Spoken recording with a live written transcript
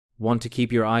Want to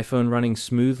keep your iPhone running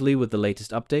smoothly with the latest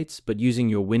updates, but using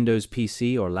your Windows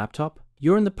PC or laptop?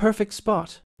 You're in the perfect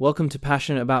spot. Welcome to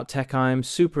Passionate About Tech. I'm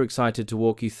super excited to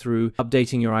walk you through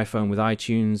updating your iPhone with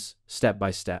iTunes step by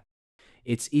step.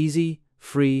 It's easy,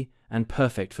 free, and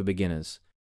perfect for beginners.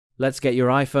 Let's get your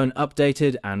iPhone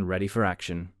updated and ready for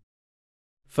action.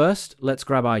 First, let's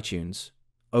grab iTunes.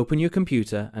 Open your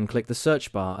computer and click the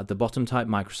search bar at the bottom, type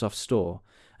Microsoft Store,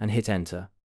 and hit enter.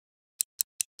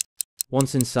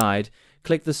 Once inside,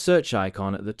 click the search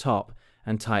icon at the top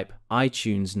and type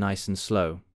iTunes nice and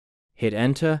slow. Hit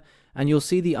enter and you'll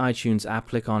see the iTunes app.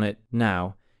 Click on it.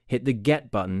 Now, hit the Get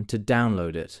button to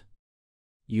download it.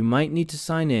 You might need to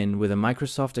sign in with a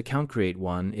Microsoft account. Create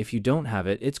one. If you don't have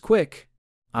it, it's quick.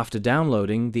 After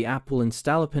downloading, the app will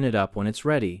install. Open it up when it's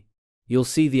ready. You'll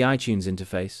see the iTunes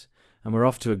interface, and we're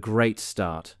off to a great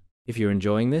start. If you're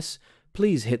enjoying this,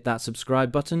 please hit that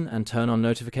subscribe button and turn on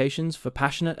notifications for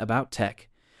Passionate About Tech.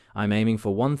 I'm aiming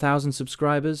for 1,000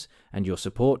 subscribers, and your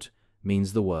support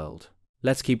means the world.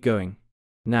 Let's keep going.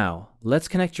 Now, let's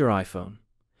connect your iPhone.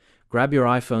 Grab your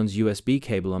iPhone's USB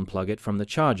cable, unplug it from the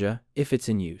charger if it's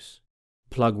in use.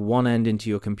 Plug one end into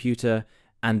your computer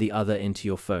and the other into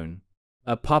your phone.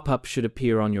 A pop-up should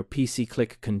appear on your PC.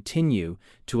 Click Continue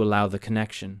to allow the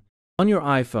connection. On your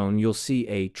iPhone, you'll see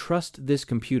a Trust This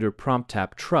Computer prompt.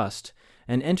 Tap Trust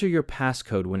and enter your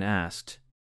passcode when asked.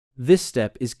 This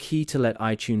step is key to let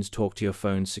iTunes talk to your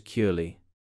phone securely.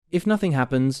 If nothing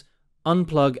happens,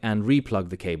 unplug and replug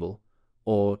the cable,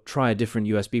 or try a different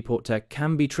USB port. Tech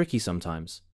can be tricky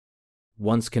sometimes.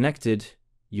 Once connected,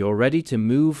 you're ready to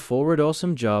move forward.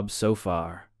 Awesome job so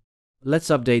far. Let's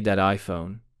update that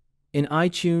iPhone. In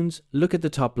iTunes, look at the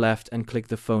top left and click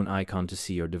the phone icon to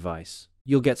see your device.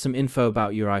 You'll get some info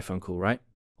about your iPhone. Cool, right?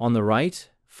 On the right,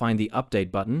 find the Update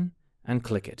button and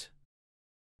click it.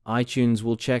 iTunes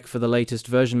will check for the latest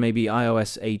version, maybe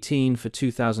iOS 18 for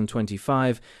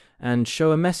 2025, and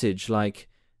show a message like,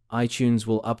 iTunes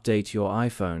will update your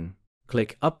iPhone.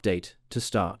 Click Update to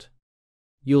start.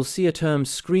 You'll see a term.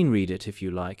 Screen read it if you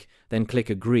like, then click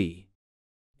Agree.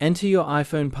 Enter your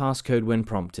iPhone passcode when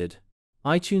prompted.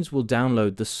 iTunes will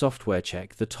download the software.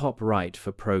 Check the top right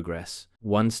for progress.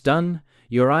 Once done,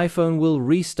 your iPhone will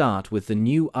restart with the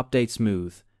new update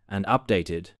smooth and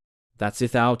updated. That's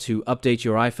it. How to update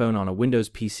your iPhone on a Windows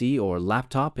PC or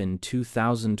laptop in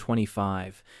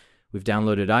 2025. We've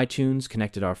downloaded iTunes,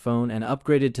 connected our phone, and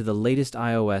upgraded to the latest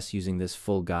iOS using this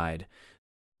full guide.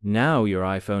 Now your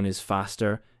iPhone is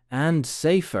faster and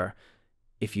safer.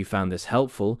 If you found this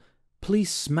helpful, please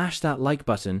smash that like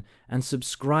button and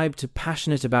subscribe to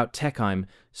Passionate About Tech. I'm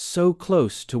so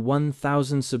close to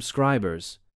 1,000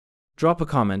 subscribers. Drop a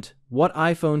comment. What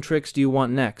iPhone tricks do you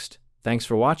want next? Thanks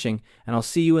for watching, and I'll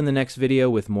see you in the next video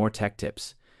with more tech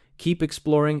tips. Keep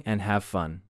exploring and have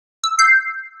fun.